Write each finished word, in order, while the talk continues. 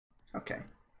Okay.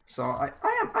 So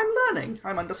I'm learning.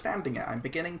 I'm understanding it. I'm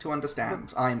beginning to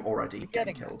understand. I'm already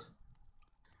getting killed.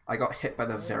 I got hit by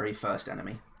the very first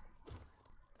enemy.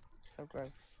 So gross.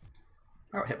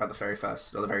 I got hit by the very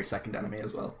first, or the very second enemy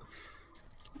as well.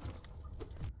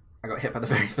 I got hit by the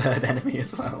very third enemy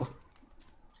as well.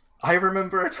 I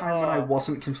remember a time when I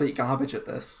wasn't complete garbage at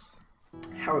this.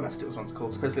 Haremest it was once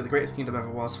called. Supposedly the greatest kingdom ever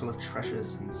was, full of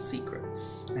treasures and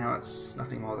secrets. Now it's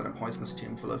nothing more than a poisonous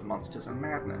tomb full of monsters and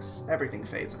madness. Everything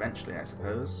fades eventually, I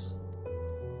suppose.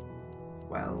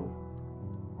 Well,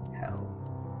 hell.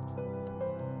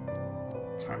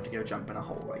 Time to go jump in a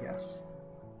hole, I guess.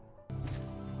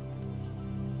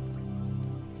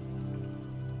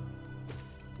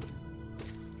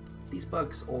 These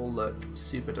bugs all look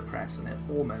super depressed, and it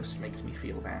almost makes me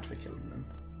feel bad for killing them.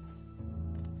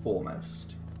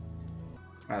 Almost.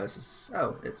 This is...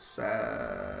 oh, it's,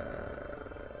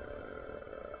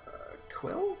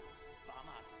 Quill?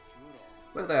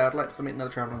 Hello there, I'd like to meet another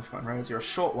traveller on the Forgotten Roads. You're a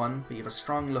short one, but you have a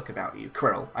strong look about you.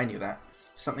 Quill, I knew that.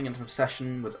 Something of an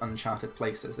obsession with uncharted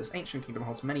places. This ancient kingdom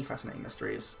holds many fascinating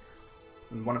mysteries,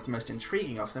 and one of the most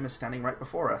intriguing of them is standing right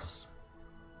before us.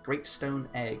 Great stone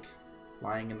egg,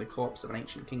 lying in the corpse of an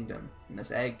ancient kingdom. In this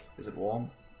egg, is it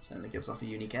warm? Certainly gives off a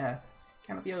unique air.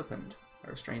 Can it be opened?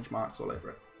 There are strange marks all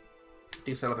over it.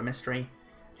 Do so love a mystery.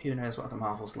 Who knows what other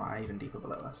marvels lie even deeper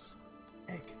below us?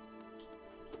 Egg.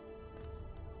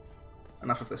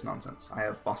 Enough of this nonsense. I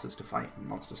have bosses to fight and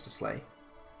monsters to slay.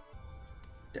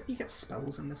 Don't you get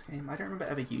spells in this game? I don't remember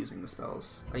ever using the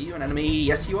spells. Are you an enemy?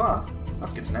 Yes, you are.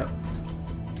 That's good to know.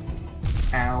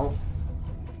 Ow.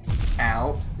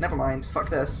 Ow. Never mind.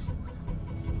 Fuck this.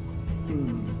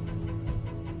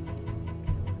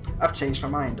 I've changed my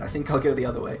mind. I think I'll go the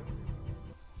other way.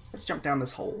 Let's jump down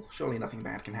this hole. Surely nothing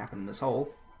bad can happen in this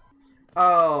hole.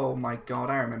 Oh my god,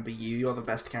 I remember you. You're the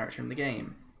best character in the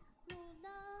game.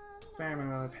 Bury my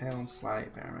mother pale and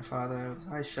slight. Bury my father with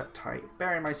his eyes shut tight.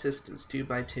 Bury my sisters 2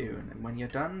 by 2. And then when you're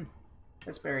done,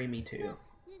 let's bury me too.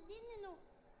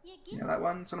 You know that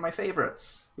one? It's one of my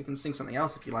favourites. We can sing something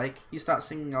else if you like. You start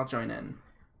singing, I'll join in.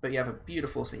 But you have a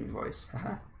beautiful singing voice.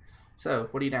 Haha. So,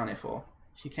 what are you down here for?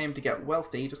 If you came to get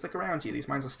wealthy, just look around you. These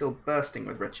mines are still bursting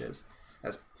with riches.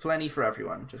 There's plenty for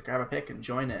everyone. Just grab a pick and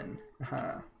join in.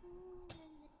 Haha.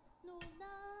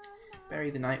 Bury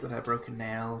the knight with her broken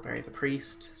nail. Bury the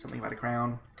priest. Something about a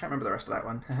crown. Can't remember the rest of that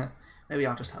one. Maybe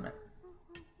I'll just hum it.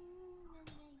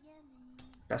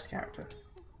 Best character.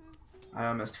 I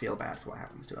almost feel bad for what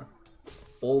happens to her.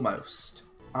 Almost.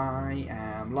 I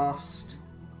am lost.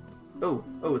 Oh,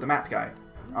 the map guy.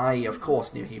 I, of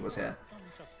course, knew he was here.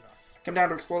 Come down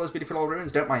to explore those beautiful old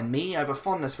ruins. Don't mind me. I have a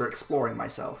fondness for exploring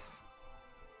myself.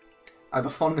 I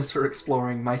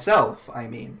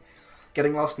mean.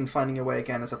 Getting lost and finding your way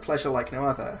again is a pleasure like no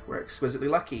other. We're exquisitely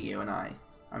lucky, you and I.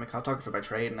 I'm a cartographer by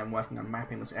trade, and I'm working on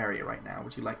mapping this area right now.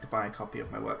 Would you like to buy a copy of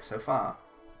my work so far?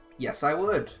 Yes, I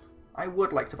would. I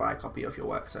would like to buy a copy of your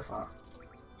work so far.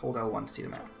 Hold L1 to see the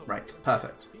map. Right,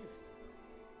 perfect.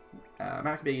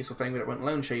 Map can be a useful thing, but it won't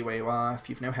alone show you where you are. If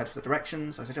you've no head for the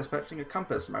directions, I suggest purchasing a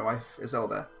compass. My wife,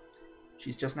 Iselda.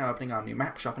 She's just now opening our new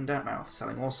map shop in Dirtmouth,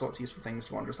 selling all sorts of useful things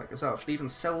to wanderers like yourself. She'll even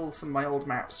sell some of my old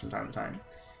maps from time to time.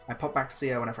 I pop back to see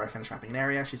her whenever I finish mapping an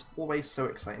area. She's always so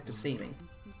excited to see me.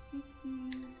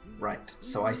 Right,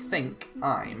 so I think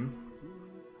I'm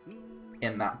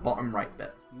in that bottom right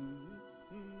bit.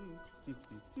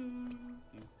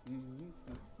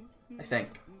 I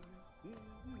think.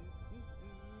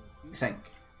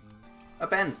 A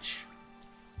bench.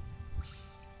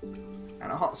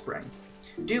 And a hot spring.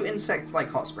 Do insects like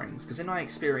hot springs? Because in my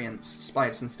experience,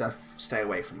 spiders and stuff stay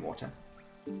away from water.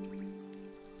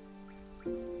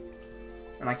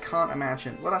 And I can't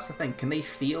imagine... well, that's the thing. Can they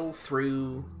feel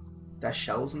through their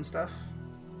shells and stuff?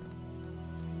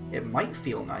 It might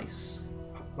feel nice.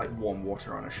 Like warm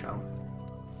water on a shell.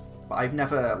 But I've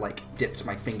never, like, dipped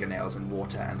my fingernails in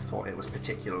water and thought it was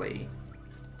particularly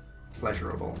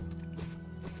pleasurable.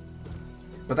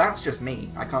 But that's just me.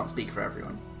 I can't speak for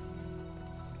everyone.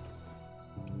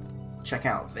 Check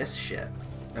out this shit.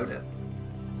 Note it.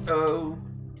 Oh.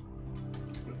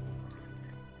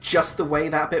 Just the way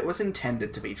that bit was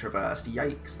intended to be traversed.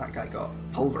 Yikes, that guy got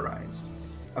pulverized.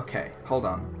 Okay, hold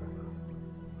on.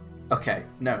 Okay,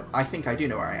 no, I think I do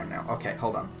know where I am now. Okay,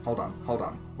 hold on.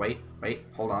 Wait,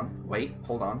 hold on.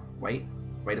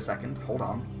 Wait a second. Hold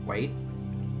on. Wait.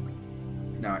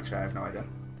 No, actually, I have no idea.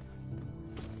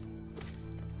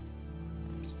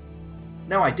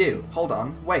 No, I do. Hold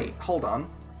on. Wait, hold on.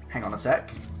 Hang on a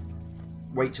sec.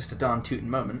 Wait just a darn tootin'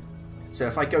 moment. So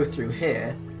if I go through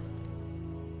here...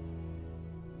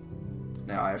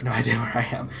 no, I have no idea where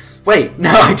I am. Wait,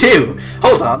 no, I do!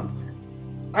 Hold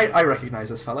on! I recognize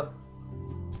this fella.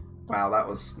 Wow, that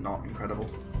was not incredible.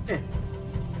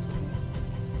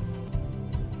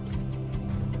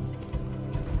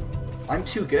 I'm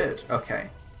too good. Okay.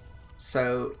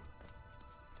 So...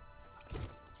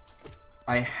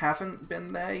 I haven't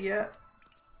been there yet.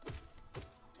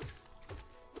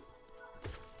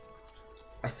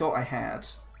 I thought I had.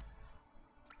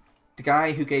 The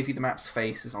guy who gave you the map's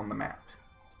face is on the map.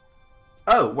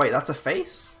 Oh, wait, that's a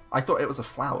face? I thought it was a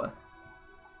flower.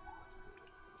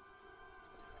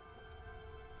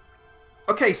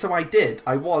 Okay, so I did.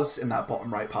 I was in that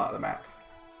bottom right part of the map.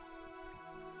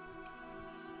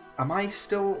 Am I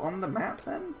still on the map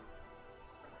then?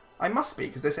 I must be,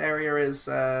 because this area is,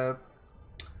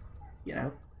 you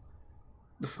know,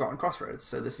 the Forgotten Crossroads.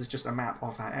 So this is just a map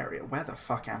of that area. Where the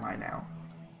fuck am I now?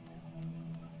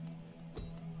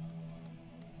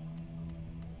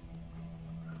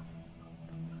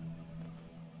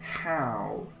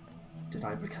 How did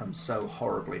I become so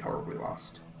horribly, horribly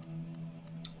lost?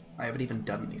 I haven't even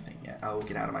done anything yet. Oh,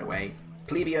 get out of my way.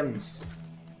 Plebeians!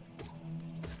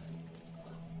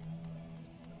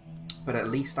 But at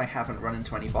least I haven't run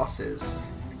into any bosses.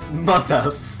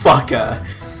 Motherfucker!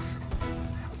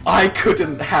 I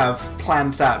couldn't have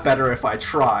planned that better if I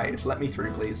tried. Let me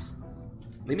through, please.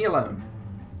 Leave me alone.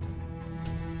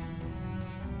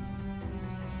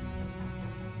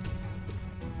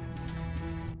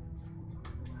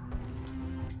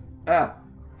 Ah!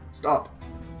 Stop.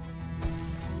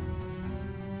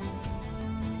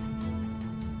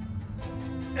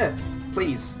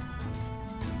 Please.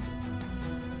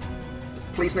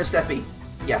 Please no steppy.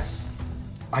 Yes.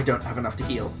 I don't have enough to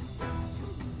heal.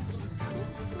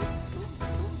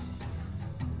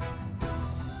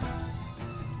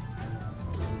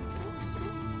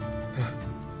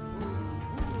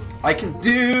 I can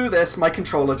do this! My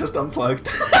controller just unplugged.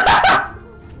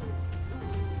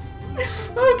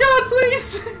 Oh god,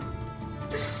 please!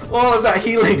 All of that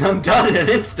healing undone in an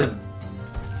instant.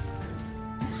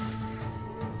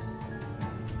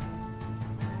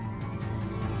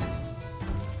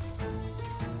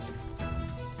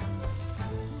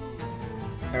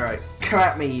 Alright, come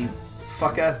at me, you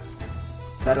fucker.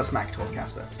 Better smack talk,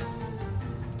 Casper.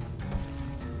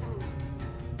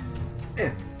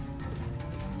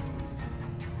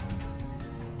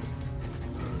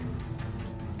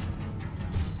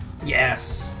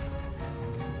 Yes!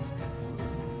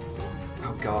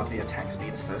 Oh god, the attack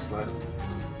speed is so slow.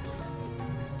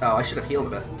 Oh, I should have healed a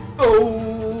bit.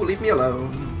 Oh, leave me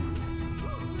alone.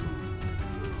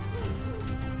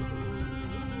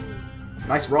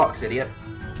 Nice rocks, idiot.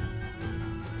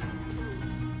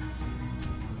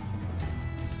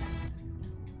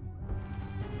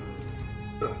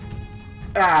 Ugh.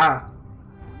 Ah!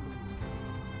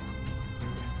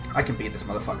 I can beat this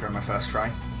motherfucker on my first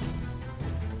try.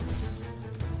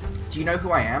 Do you know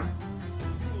who I am?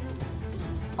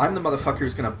 I'm the motherfucker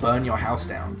who's gonna burn your house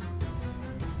down.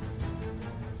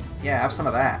 Yeah, have some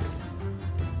of that.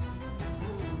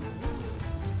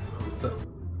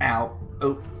 Ow.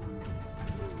 Oh.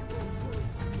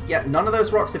 Yeah, none of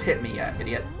those rocks have hit me yet,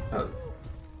 idiot. Oh.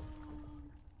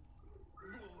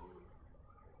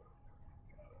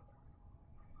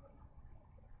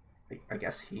 I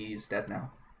guess he's dead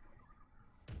now.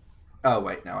 Oh,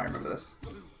 wait, no, I remember this.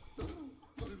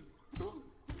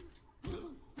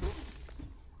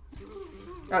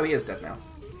 Oh, he is dead now.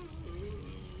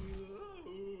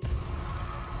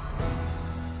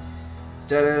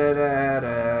 Da da da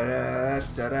da da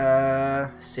da da.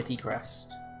 City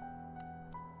Crest.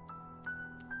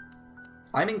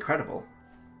 I'm incredible.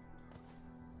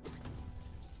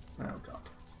 Oh god.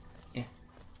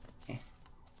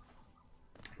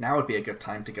 Now would be a good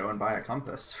time to go and buy a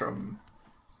compass from,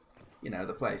 you know,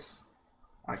 the place.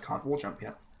 I can't wall jump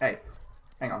yet. Hey,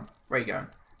 hang on. Where are you going?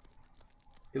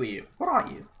 Who are you? What are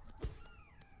you?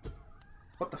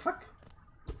 What the fuck?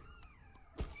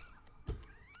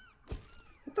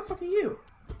 What the fuck are you?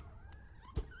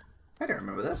 I don't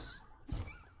remember this.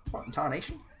 What,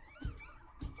 incarnation?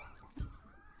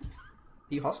 Are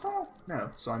you hostile?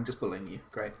 No, so I'm just bullying you.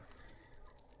 Great.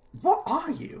 What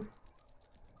are you?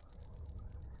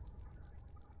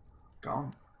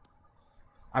 Gone.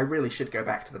 I really should go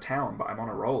back to the town, but I'm on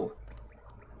a roll.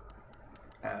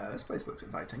 This place looks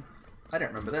inviting. I don't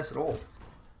remember this at all.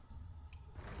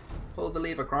 Pull the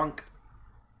lever, Kronk.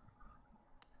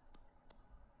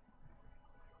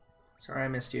 Sorry I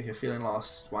missed you. If you're feeling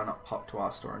lost, why not pop to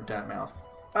our store in Dirtmouth?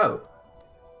 Oh.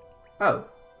 Oh.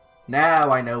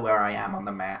 Now I know where I am on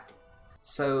the map.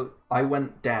 So, I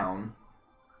went down,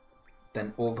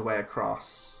 then all the way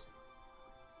across.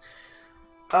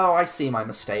 Oh, I see my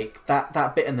mistake.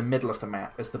 That bit in the middle of the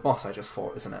map is the boss I just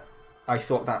fought, isn't it? I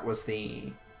thought that was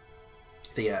the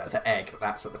egg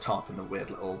that's at the top in the weird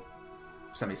little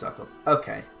semicircle.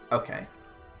 Okay, okay.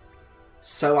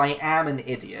 So I am an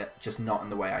idiot, just not in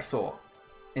the way I thought.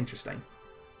 Interesting.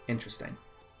 Interesting.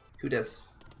 Who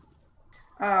dis?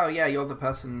 Oh, yeah, you're the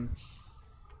person...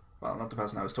 Well, not the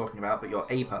person I was talking about, but you're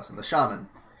a person, the shaman.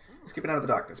 Escaping out of the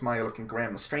darkness, Maya looking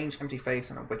grim, a strange, empty face,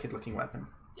 and a wicked-looking weapon.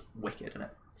 Wicked, isn't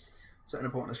it? Certain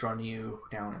importance drawn you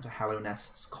down into Hallow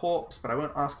Nest's corpse, but I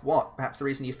won't ask what. Perhaps the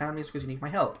reason you found me is because you need my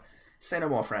help. Say no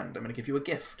more, friend. I'm going to give you a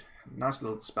gift. A nice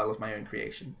little spell of my own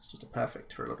creation. It's just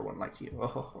perfect for a little one like you.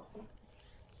 Oh.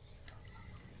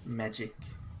 Magic.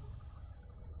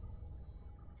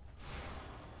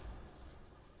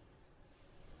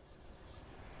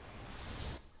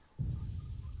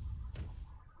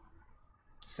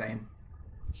 Same.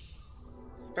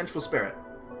 Vengeful Spirit.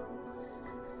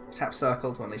 Tap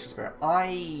circle to unleash a spirit.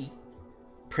 I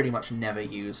pretty much never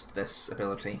used this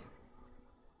ability.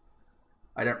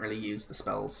 I don't really use the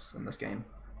spells in this game.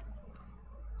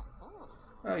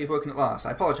 Oh, you've woken at last.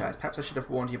 I apologise. Perhaps I should have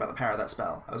warned you about the power of that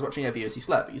spell. I was watching over you as you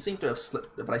slept, but I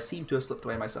seem to have slipped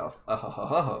away myself.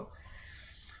 Oh.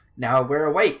 Now we're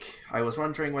awake. I was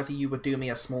wondering whether you would do me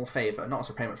a small favour, not as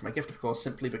repayment for my gift, of course,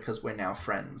 simply because we're now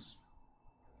friends.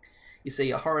 You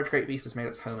see, a horrid great beast has made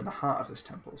its home in the heart of this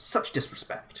temple. Such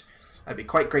disrespect. I'd be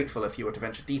quite grateful if you were to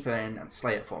venture deeper in and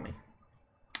slay it for me.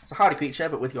 It's a hardy creature,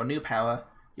 but with your new power,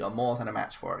 you're more than a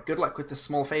match for it. Good luck with this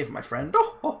small favour, my friend.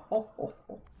 Alright,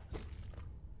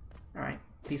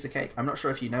 piece of cake. I'm not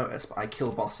sure if you noticed, but I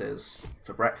kill bosses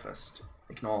for breakfast.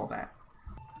 Ignore that.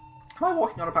 Am I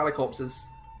walking on a pile of corpses?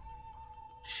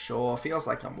 Sure feels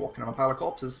like I'm walking on a pile of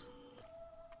corpses.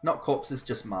 Not corpses,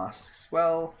 just masks.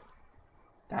 Well,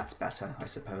 that's better, I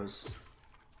suppose.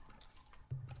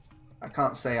 I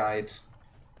can't say I'd,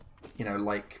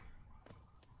 like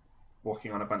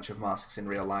walking on a bunch of masks in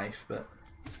real life, but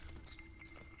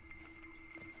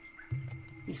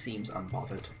he seems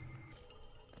unbothered.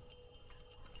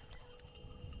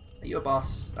 Are you a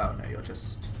boss? Oh no, you're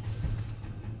just...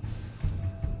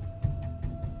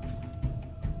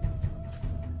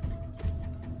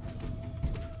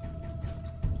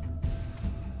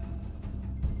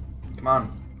 Come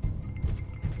on.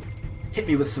 Hit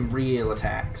me with some real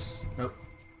attacks. Nope.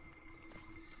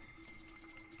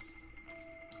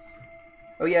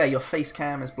 Oh yeah, your face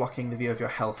cam is blocking the view of your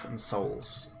health and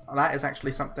souls. That is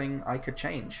actually something I could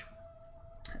change.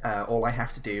 All I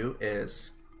have to do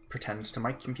is pretend to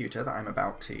my computer that I'm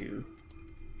about to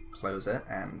close it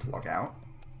and log out.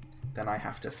 Then I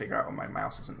have to figure out when my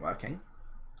mouse isn't working.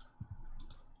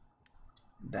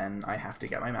 Then I have to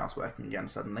get my mouse working again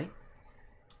suddenly.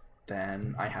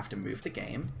 Then I have to move the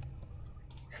game.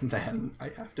 And then I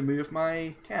have to move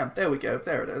my cam. There we go,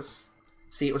 there it is.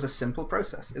 See, it was a simple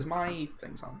process. Is my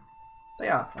things on? They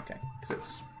are, okay.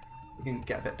 Because it can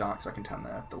get a bit dark, so I can turn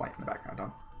the light in the background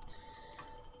on.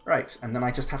 Right, and then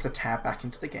I just have to tab back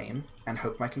into the game and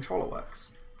hope my controller works.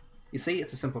 You see,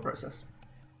 it's a simple process.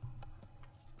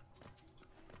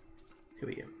 Who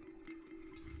are you?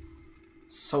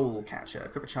 Soul Catcher.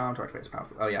 Equip a charm to activate its power.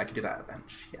 Oh yeah, I can do that at a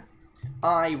bench, yeah.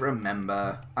 I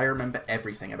remember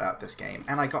everything about this game,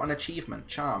 and I got an achievement.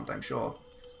 Charmed, I'm sure.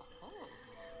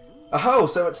 Oh,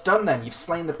 so it's done then. You've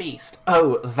slain the beast.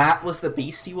 Oh, that was the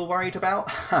beast you were worried about?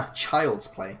 Ha, child's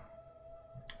play.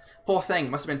 Poor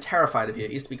thing, must have been terrified of you.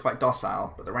 It used to be quite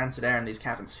docile, but the rancid air in these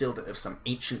caverns filled it with some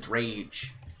ancient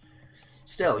rage.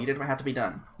 Still, you did what had to be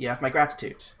done. You have my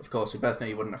gratitude. Of course, we both know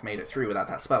you wouldn't have made it through without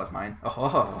that spell of mine.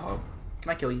 Oh.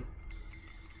 Can I kill you?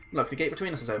 Look, the gate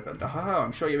between us is opened. Oh,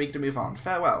 I'm sure you're eager to move on.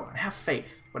 Farewell, and have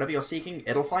faith. Whatever you're seeking,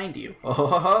 it'll find you.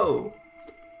 Oh.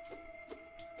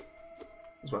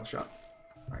 It was worth a shot.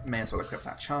 Right, may as well equip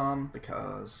that charm,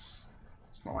 because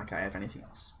it's not like I have anything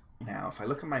else. Now, if I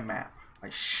look at my map, I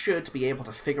should be able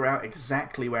to figure out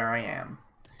exactly where I am.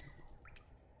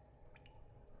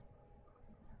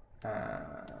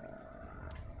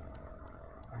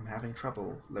 I'm having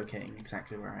trouble locating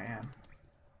exactly where I am.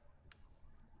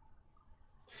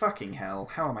 Fucking hell,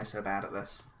 how am I so bad at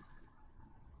this?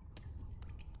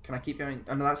 Can I keep going?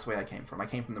 Oh no, that's the way I came from. I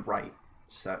came from the right,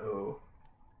 so...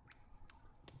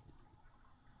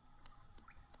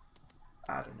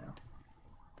 I don't know.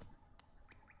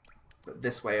 But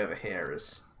this way over here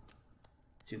is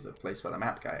to the place where the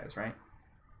map guy is, right?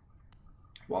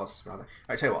 Was, rather.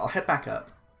 Alright, tell you what, I'll head back up.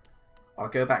 I'll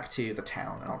go back to the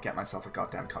town and I'll get myself a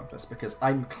goddamn compass, because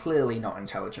I'm clearly not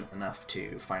intelligent enough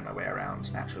to find my way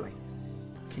around naturally.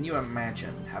 Can you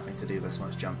imagine having to do this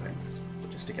much jumping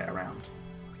just to get around?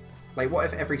 Like, what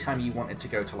if every time you wanted to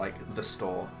go to, like, the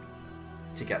store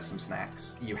to get some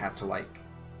snacks, you had to, like,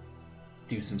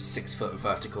 do some 6-foot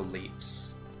vertical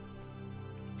leaps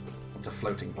onto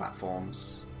floating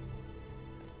platforms.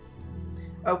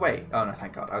 Oh wait, oh no,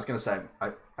 thank God. I was going to say,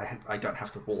 I don't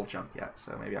have to wall jump yet,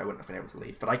 so maybe I wouldn't have been able to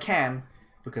leave. But I can,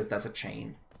 because there's a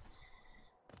chain.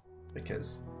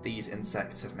 Because these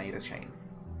insects have made a chain.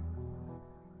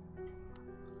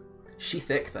 She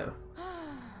thick, though.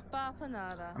 I'm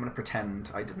going to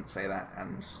pretend I didn't say that,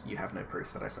 and you have no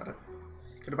proof that I said it.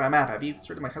 Go to buy a map, have you? It's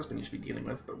really my husband you should be dealing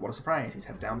with, but what a surprise, he's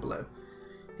headed down below.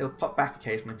 He'll pop back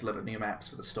occasionally to deliver new maps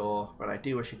for the store, but I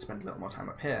do wish he'd spend a little more time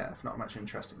up here. I've not much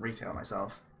interest in retail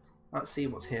myself. Let's see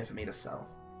what's here for me to sell.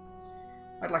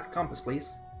 I'd like a compass, please.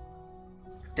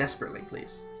 Desperately,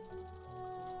 please.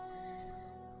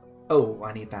 Oh,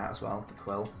 I need that as well, the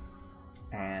quill.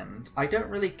 And I don't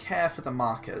really care for the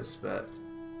markers, but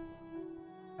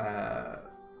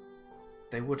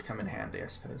they would come in handy, I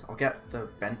suppose. I'll get the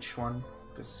bench one,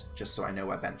 because just so I know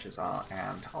where benches are,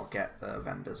 and I'll get the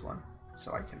vendors one,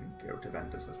 so I can go to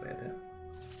vendors as they appear.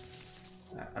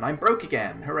 And I'm broke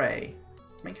again! Hooray!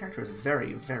 The main character is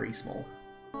very, very small.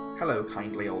 Hello,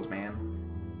 kindly old man.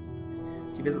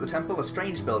 Do you visit the temple? A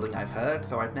strange building, I've heard,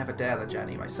 though I'd never dare the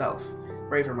journey myself.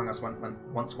 Braver among us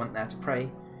once went there to pray,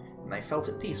 and they felt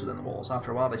at peace within the walls.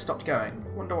 After a while, they stopped going.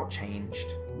 Wonder what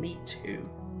changed. Me too.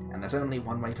 And there's only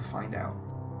one way to find out.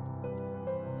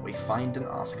 We find and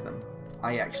ask them.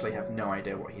 I actually have no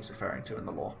idea what he's referring to in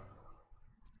the lore.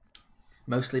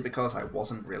 Mostly because I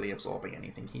wasn't really absorbing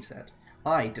anything he said.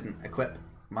 I didn't equip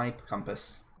my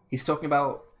compass. He's talking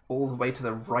about all the way to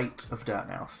the right of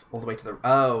Dirtmouth. All the way to the...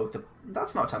 Oh,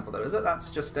 that's not a temple though, is it?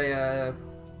 That's just a...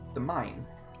 the mine.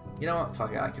 You know what?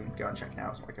 Fuck it, I can go and check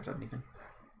now. It's not like I've done anything.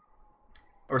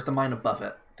 Or is the mine above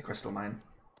it? The crystal mine.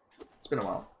 It's been a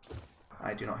while.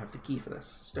 I do not have the key for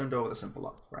this. Stone door with a simple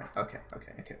lock. Right, okay.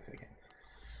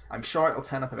 I'm sure it'll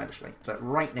turn up eventually. But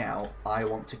right now, I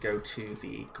want to go to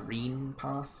the green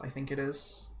path, I think it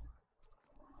is.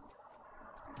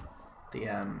 The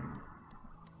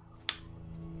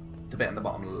bit in the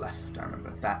bottom left, I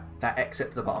remember. That exit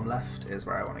to the bottom left is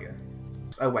where I want to go.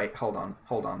 Oh wait, hold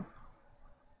on.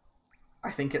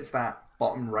 I think it's that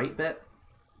bottom right bit.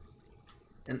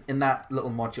 In that little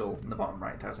module in the bottom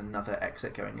right, there's another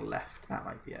exit going left. That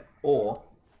might be it. Or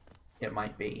it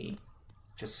might be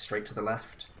just straight to the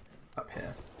left up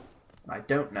here. I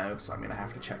don't know, so I'm going to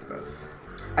have to check both.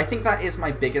 I think that is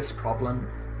my biggest problem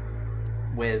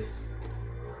with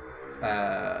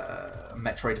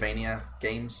Metroidvania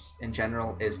games in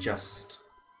general, is just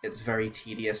it's very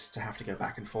tedious to have to go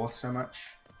back and forth so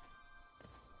much.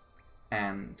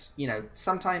 And, you know,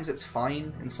 sometimes it's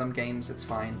fine, in some games it's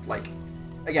fine. Like,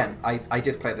 again, I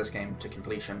did play this game to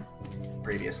completion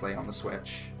previously on the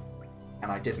Switch,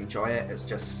 and I did enjoy it. It's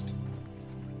just...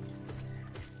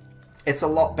 it's a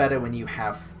lot better when you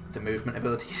have the movement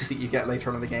abilities that you get later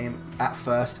on in the game. At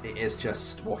first, it is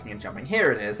just walking and jumping.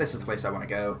 Here it is, this is the place I want to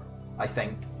go, I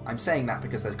think. I'm saying that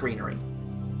because there's greenery.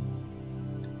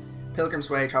 Pilgrim's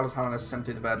Way, Traveler's Harness, sent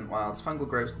through the verdant wilds, fungal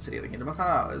groves, the city of the kingdom of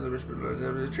heart.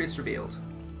 The truth's revealed.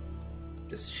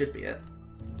 This should be it.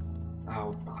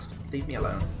 Oh, bastard. Leave me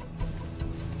alone.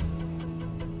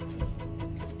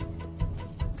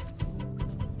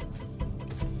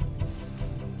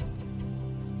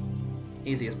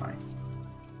 Easy as pie.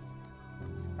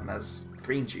 And there's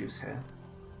green juice here.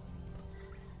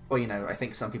 Or, you know, I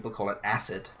think some people call it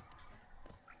acid.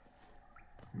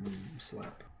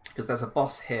 Slap. Because there's a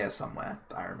boss here somewhere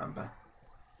that I remember.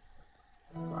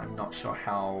 I'm not sure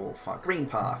how far... Green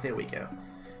path, here we go.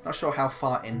 Not sure how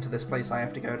far into this place I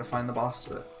have to go to find the boss,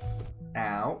 but...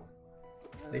 Ow.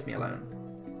 Leave me alone.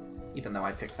 Even though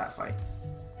I picked that fight.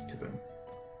 Kaboom.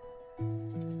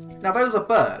 Now those are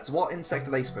birds. What insect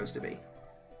are they supposed to be?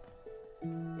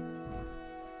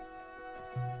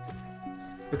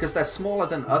 Because they're smaller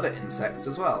than other insects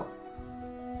as well.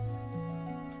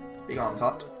 Be gone,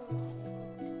 thought.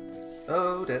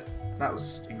 Oh, dear. That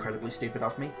was incredibly stupid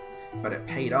of me, but it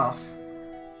paid off.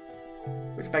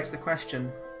 Which begs the question,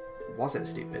 was it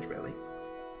stupid, really?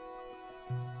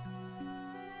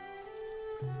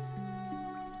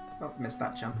 Oh, missed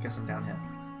that jump. Guess I'm down here.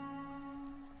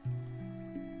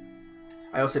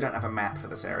 I also don't have a map for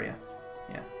this area.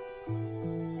 Yeah.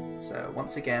 So,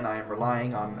 once again, I am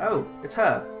relying on... Oh, it's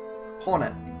her!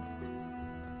 Hornet.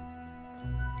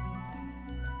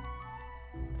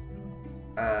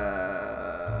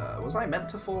 Was I meant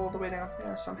to fall all the way down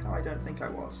here? Somehow I don't think I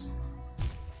was.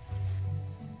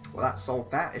 Well, that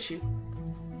solved that issue.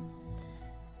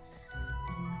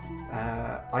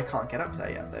 I can't get up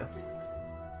there yet, though.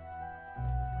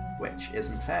 Which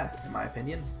isn't fair, in my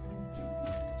opinion.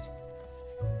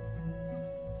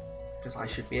 Because I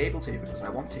should be able to, because I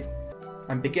want to.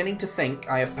 I'm beginning to think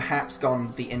I have perhaps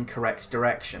gone the incorrect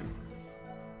direction.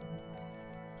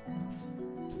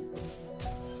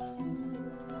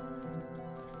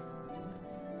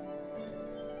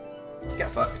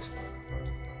 fucked.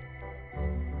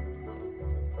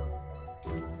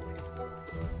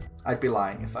 I'd be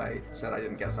lying if I said I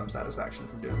didn't get some satisfaction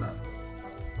from doing that.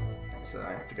 So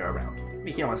I have to go around. Let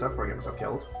me heal myself before I get myself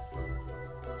killed.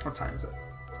 What time is it?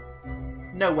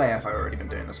 No way have I already been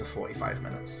doing this for 45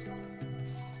 minutes.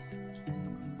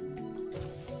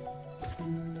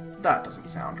 That doesn't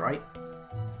sound right.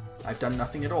 I've done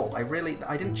nothing at all. I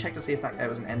didn't check to see if that guy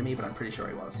was an enemy, but I'm pretty sure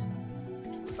he was.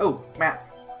 Oh, map!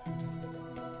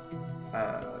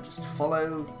 Just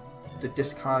follow the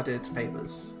discarded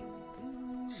papers.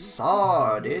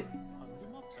 Sardid?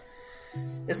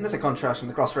 Isn't this a contrast from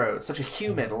the crossroads? Such a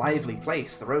humid, lively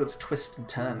place. The roads twist and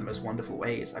turn in the most wonderful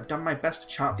ways. I've done my best to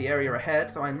chart the area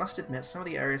ahead, though I must admit some of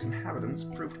the area's inhabitants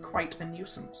proved quite a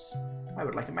nuisance. I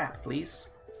would like a map, please.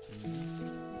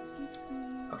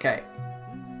 Okay.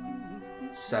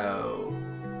 So,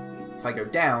 if I go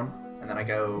down, and then I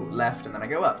go left, and then I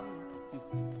go up.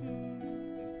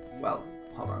 Well,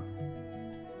 hold on.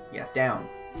 Yeah, down.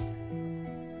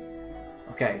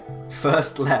 Okay,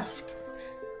 first left.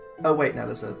 Oh wait, no,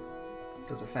 there's a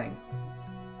thing.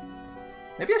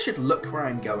 Maybe I should look where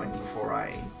I'm going before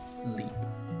I leap.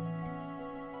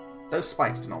 Those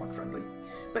spikes do not look friendly.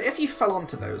 But if you fell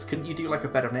onto those, couldn't you do like a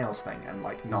bed of nails thing and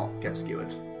like not get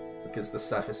skewered? Because the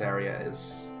surface area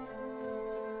is,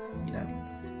 you know,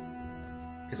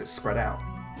 because it's spread out.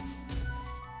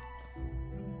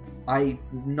 I'm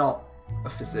not a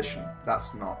physician.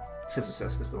 That's not...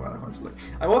 Physicist is the word I want to look.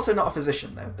 I'm also not a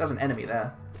physician, though. There's an enemy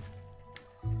there.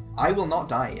 I will not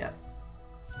die yet.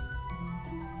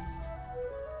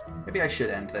 Maybe I should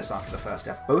end this after the first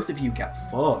death. Both of you get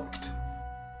fucked.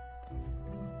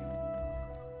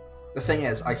 The thing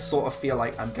is, I sort of feel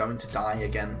like I'm going to die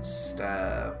against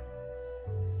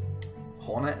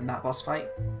Hornet in that boss fight.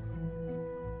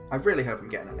 I really hope I'm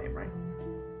getting a name right.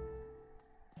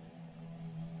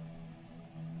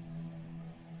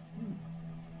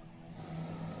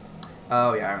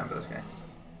 Oh yeah, I remember this guy.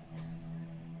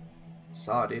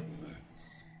 Saw, dude.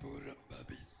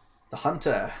 The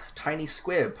hunter, tiny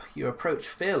squib. You approach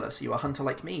fearless. You are a hunter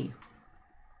like me.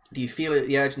 Do you feel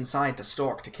the urge inside to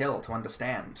stalk, to kill, to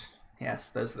understand? Yes,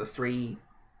 those are the three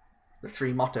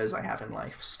mottos I have in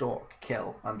life. Stalk,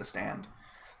 kill, understand.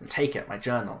 And take it, my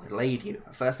journal. It'll aid you.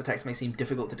 At first the text may seem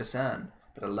difficult to discern,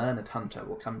 but a learned hunter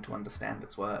will come to understand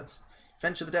its words.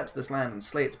 Venture the depths of this land and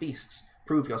slay its beasts.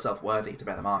 Prove yourself worthy to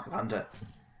bear the mark of hunter.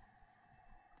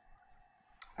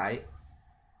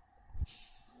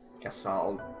 Guess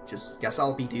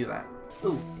I'll be-do that.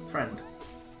 Ooh, friend.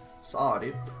 Saw,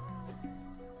 dude.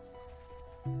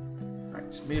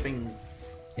 Right, moving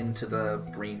into the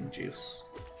green juice.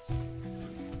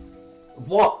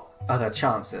 What are the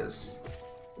chances?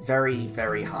 Very,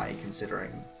 very high,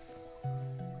 considering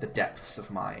the depths of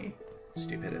my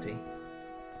stupidity.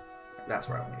 That's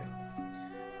where I want to go.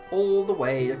 All the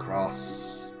way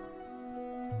across.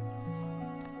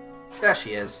 There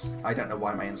she is. I don't know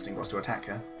why my instinct was to attack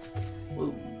her.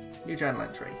 Ooh, new journal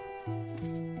entry.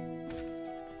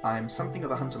 I'm something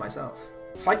of a hunter myself.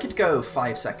 If I could go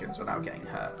 5 seconds without getting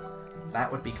hurt,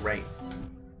 that would be great.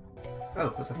 Oh,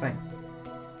 there's a thing.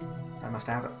 I must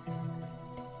have it.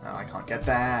 No, I can't get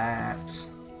that.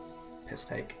 Piss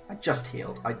take. I just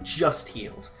healed. I just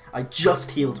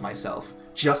healed myself.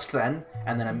 Just then,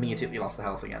 and then immediately lost the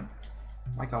health again.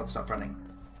 My god, stop running.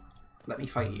 Let me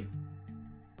fight you.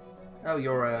 Oh,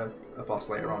 you're a boss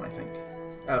later on, I think.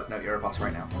 Oh, no, you're a boss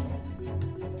right now.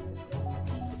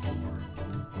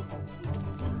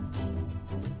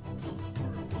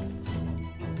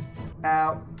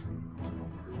 Ow.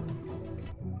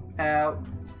 Ow.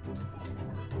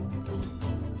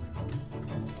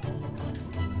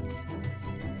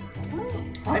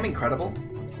 I'm incredible.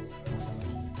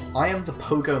 I am the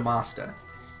Pogo Master.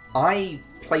 I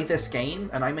play this game,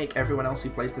 and I make everyone else who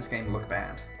plays this game look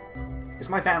bad. Is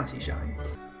my vanity showing?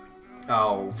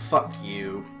 Oh, fuck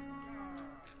you.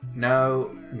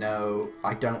 No, no,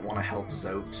 I don't want to help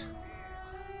Zote.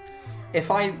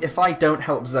 If I don't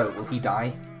help Zote, will he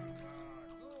die?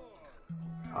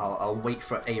 I'll wait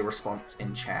for a response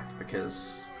in chat,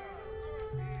 because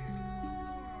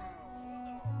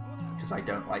I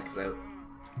don't like Zote.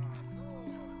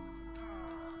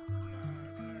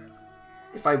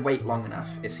 If I wait long enough,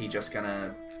 is he just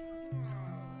gonna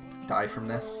die from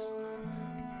this?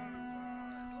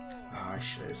 Oh, I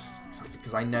should.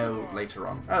 Because I know later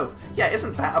on. Oh, yeah,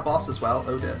 isn't that a boss as well?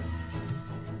 Oh dear.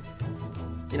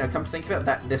 You know, come to think of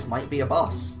it, this might be a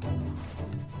boss.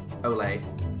 Ole.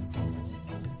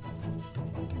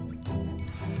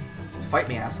 Fight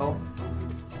me, asshole.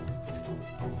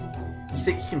 You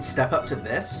think you can step up to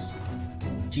this?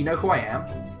 Do you know who I am?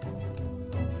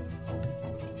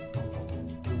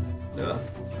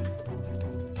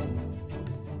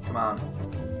 on.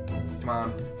 Come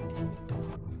on.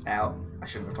 Ow. I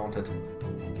shouldn't have taunted.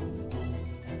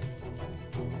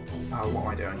 Oh, what am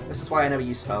I doing? This is why I never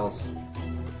use spells.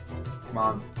 Come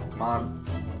on. Come on.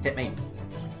 Hit me.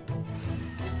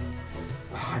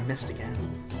 Oh, I missed again.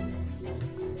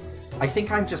 I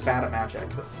think I'm just bad at magic,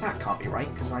 but that can't be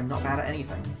right, because I'm not bad at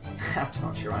anything. That's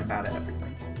not true, I'm bad at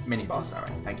everything. Mini-boss,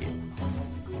 alright, thank you.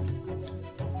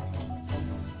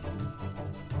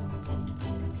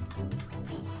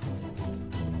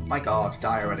 My god,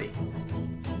 die already.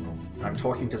 I'm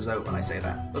talking to Zoe when I say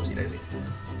that. Oopsie daisy.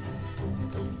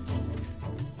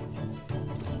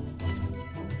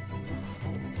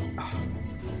 Oh,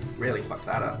 really fucked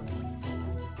that up.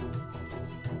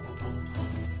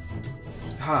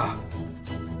 Ah.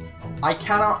 I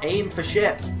cannot aim for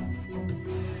shit!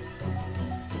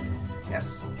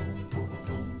 Yes.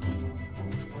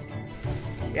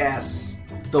 Yes!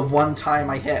 The one time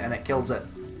I hit and it kills it.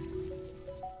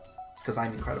 It's because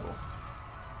I'm incredible.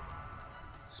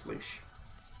 Sploosh.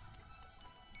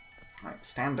 Alright,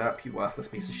 stand up, you worthless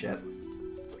piece of shit.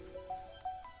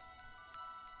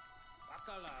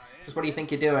 Just what do you think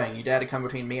you're doing? You dare to come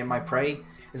between me and my prey?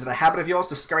 Is it a habit of yours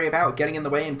to scurry about, getting in the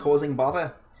way and causing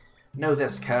bother? Know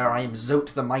this, cur, I am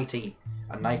Zote the Mighty,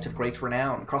 a knight of great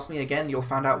renown. Cross me again, you'll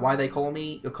find out why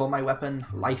you'll call my weapon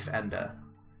Life Ender.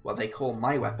 Well, they call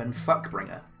my weapon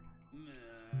Fuckbringer.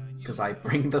 Because I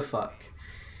bring the fuck.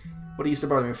 What are you so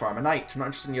bothering me for? I'm a knight, I'm not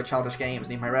interested in your childish games,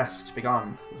 need my rest.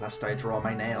 Begone, lest I draw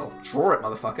my nail. Draw it,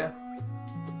 motherfucker!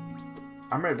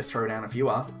 I'm ready to throw down if you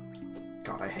are.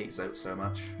 God, I hate Zote so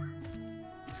much.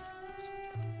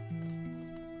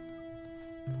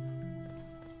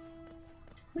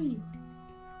 Whee.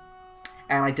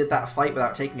 And I did that fight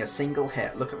without taking a single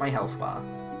hit. Look at my health bar.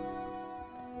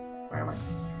 Where am I?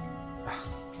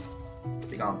 Ugh.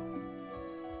 Be gone.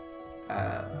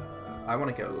 I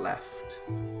want to go left.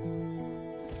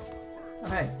 Oh,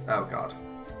 hey. Oh, God.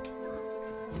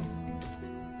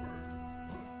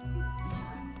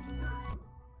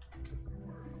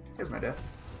 Here's an idea.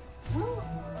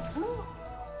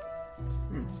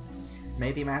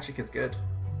 Maybe magic is good.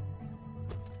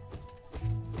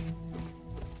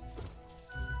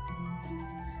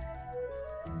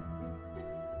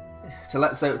 To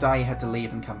let Zote die, you had to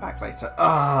leave and come back later.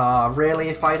 Ah, really?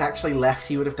 If I'd actually left,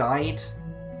 he would have died?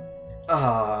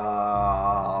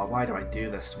 Ah, why do I do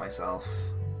this to myself?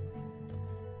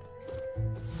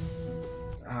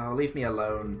 Oh, leave me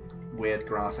alone, weird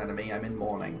grass enemy. I'm in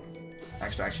mourning.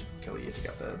 Actually, I should kill you to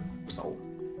get the soul.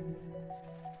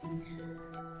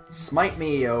 Smite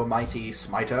me, O mighty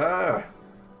smiter!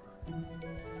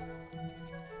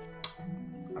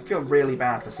 I feel really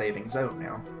bad for saving Zote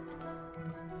now.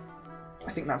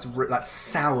 I think that's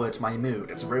soured my mood.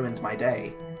 It's ruined my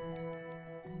day.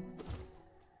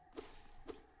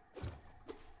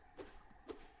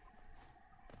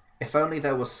 If only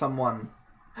there was someone...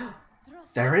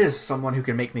 There is someone who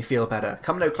can make me feel better.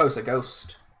 Come no closer,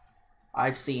 ghost.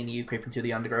 I've seen you creeping through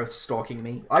the undergrowth, stalking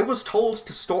me. I was told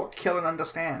to stalk, kill, and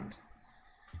understand.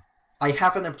 I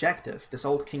have an objective. This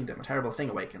old kingdom, a terrible thing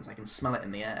awakens. I can smell it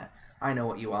in the air. I know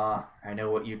what you are. I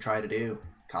know what you try to do.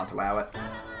 Can't allow it.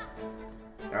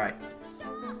 Alright.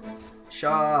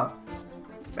 Shaw!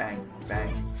 Bang,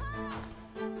 bang.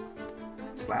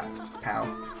 Slap. Pow.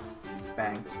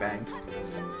 Bang, bang.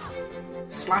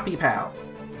 Slappy pow!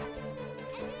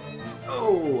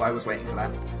 Oh, I was waiting for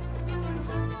that.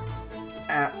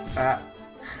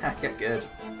 Get good.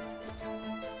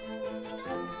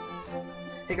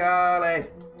 Hey, golly!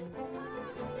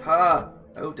 Ha!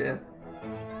 Oh dear.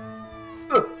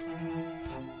 Ugh.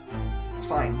 It's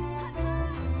fine.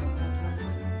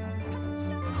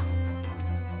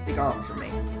 Be gone from me.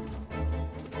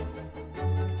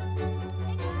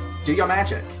 Do your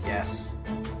magic, yes.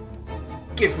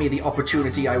 Give me the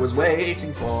opportunity I was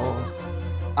waiting for.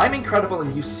 I'm incredible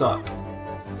and you suck.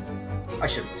 I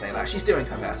shouldn't say that. She's doing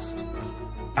her best.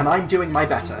 And I'm doing my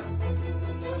better.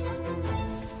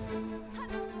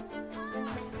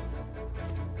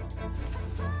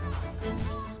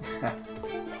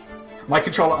 My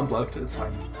controller unblocked, it's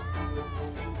fine.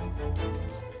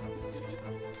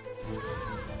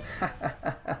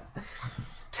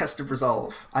 Test of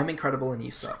resolve. I'm incredible and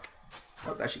you suck.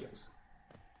 Oh, there she goes.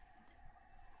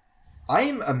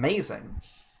 I'm amazing.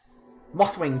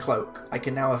 Mothwing cloak. I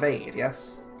can now evade,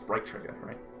 yes? Right trigger,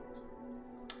 right.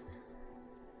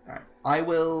 Alright. I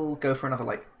will go for another,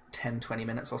 like, 10-20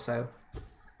 minutes or so.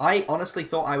 I honestly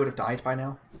thought I would have died by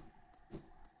now.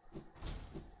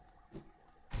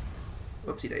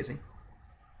 Whoopsie daisy.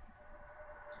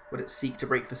 Would it seek to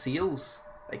break the seals?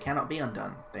 They cannot be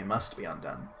undone. They must be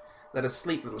undone. Let us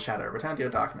sleep, little shadow. Return to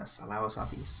your darkness. Allow us our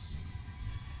peace.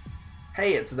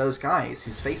 Hey, it's those guys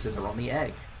whose faces are on the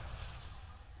egg.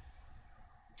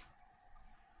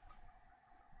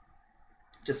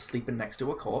 Just sleeping next to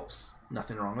a corpse.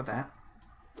 Nothing wrong with that.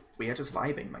 We are just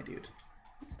vibing, my dude.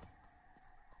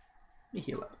 Let me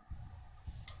heal up.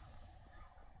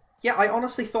 Yeah, I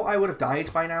honestly thought I would have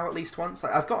died by now at least once.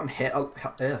 Like, I've gotten hit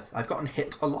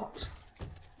a lot.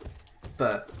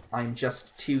 But I'm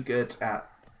just too good at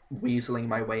weaseling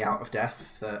my way out of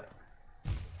death that...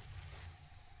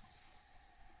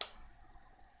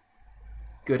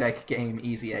 Good egg game,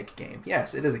 easy egg game.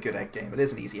 Yes, it is a good egg game. It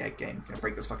is an easy egg game. I'm gonna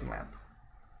break this fucking lamp.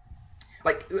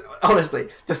 Like, honestly,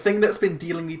 the thing that's been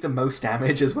dealing me the most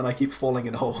damage is when I keep falling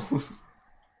in holes.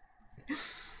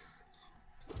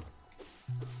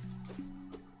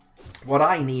 What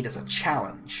I need is a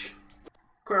challenge.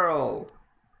 Squirrel!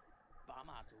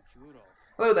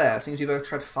 Hello there, seems we both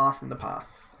tread far from the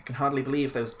path. I can hardly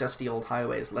believe those dusty old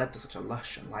highways led to such a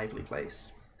lush and lively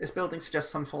place. This building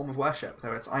suggests some form of worship,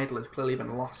 though its idol has clearly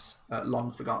been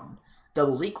long forgotten.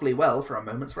 Doubles equally well for a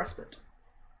moment's respite.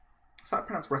 Is that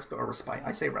pronounced respite or respite?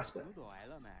 I say respite.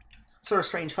 Saw a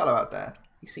strange fellow out there.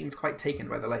 He seemed quite taken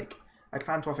by the lake. I'd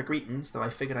planned to offer greetings, though I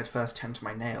figured I'd first tend to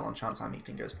my nail on chance our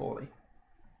meeting goes poorly.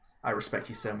 I respect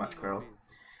you so much, Quirrell.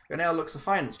 Your nail looks a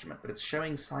fine instrument, but it's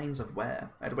showing signs of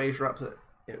wear. I'd wager up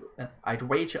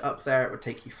there it would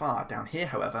take you far. Down here,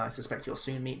 however, I suspect you'll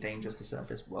soon meet dangers the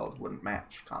surface world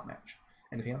can't match.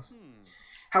 Anything else?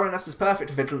 Hallownest is perfect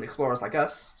for vigilant explorers like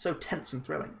us, so tense and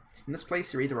thrilling. In this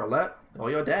place, you're either alert or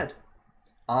you're dead.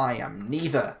 I am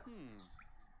neither.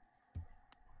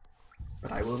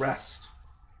 But I will rest.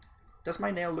 Does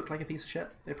my nail look like a piece of shit?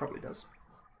 It probably does.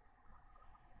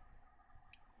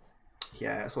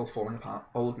 Yeah, it's all falling apart.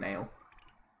 Old nail.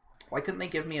 Why couldn't they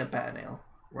give me a better nail,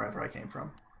 wherever I came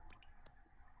from?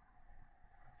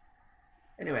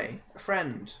 Anyway, a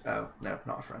friend. Oh, no,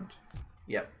 not a friend.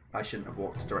 Yep, I shouldn't have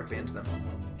walked directly into them.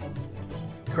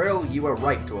 Krill, you were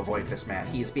right to avoid this man.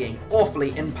 He is being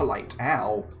awfully impolite.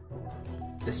 Ow.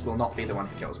 This will not be the one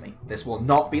who kills me. This will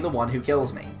not be the one who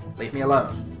kills me. Leave me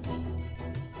alone.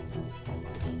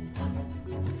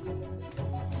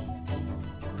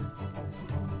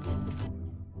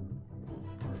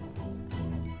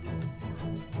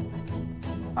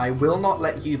 I will not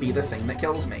let you be the thing that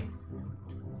kills me.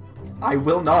 I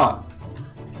will not.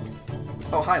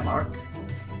 Oh, hi, Mark.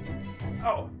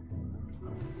 Oh.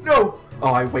 No!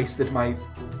 Oh, I wasted my...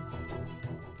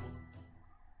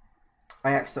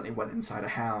 I accidentally went inside a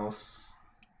house.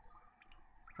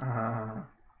 Now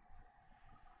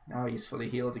he's fully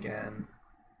healed again.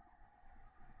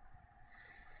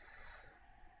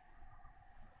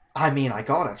 I mean, I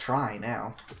gotta try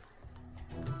now.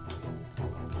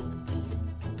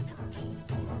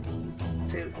 1,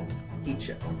 2, eat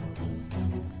shit.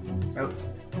 Oh,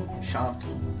 shan't.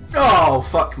 Oh,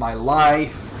 fuck my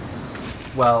life!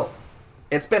 Well,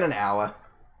 it's been an hour.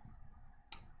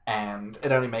 And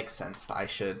it only makes sense that I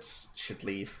should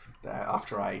leave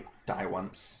after I die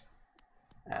once.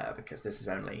 Because this is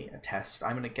only a test.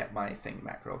 I'm going to get my thing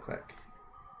back real quick.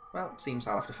 Well, seems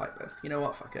I'll have to fight both. You know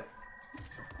what? Fuck it.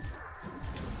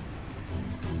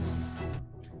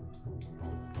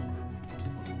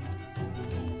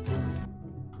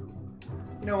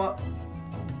 You know what?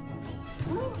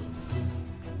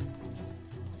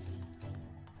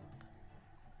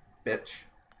 Bitch.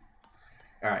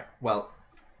 Alright, well...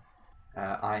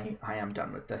 I am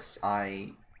done with this.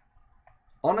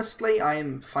 Honestly, I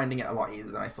am finding it a lot easier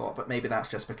than I thought, but maybe that's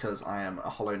just because I am a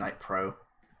Hollow Knight pro.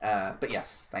 But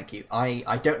yes, thank you.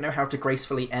 I don't know how to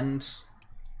gracefully end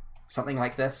something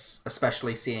like this,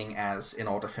 especially seeing as in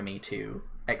order for me to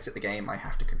exit the game, I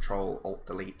have to Control Alt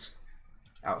Delete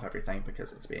out of everything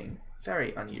because it's being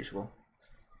very unusual.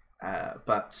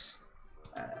 But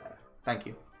thank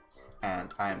you.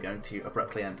 And I am going to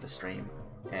abruptly end the stream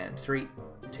in 3,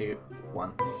 2,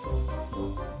 1.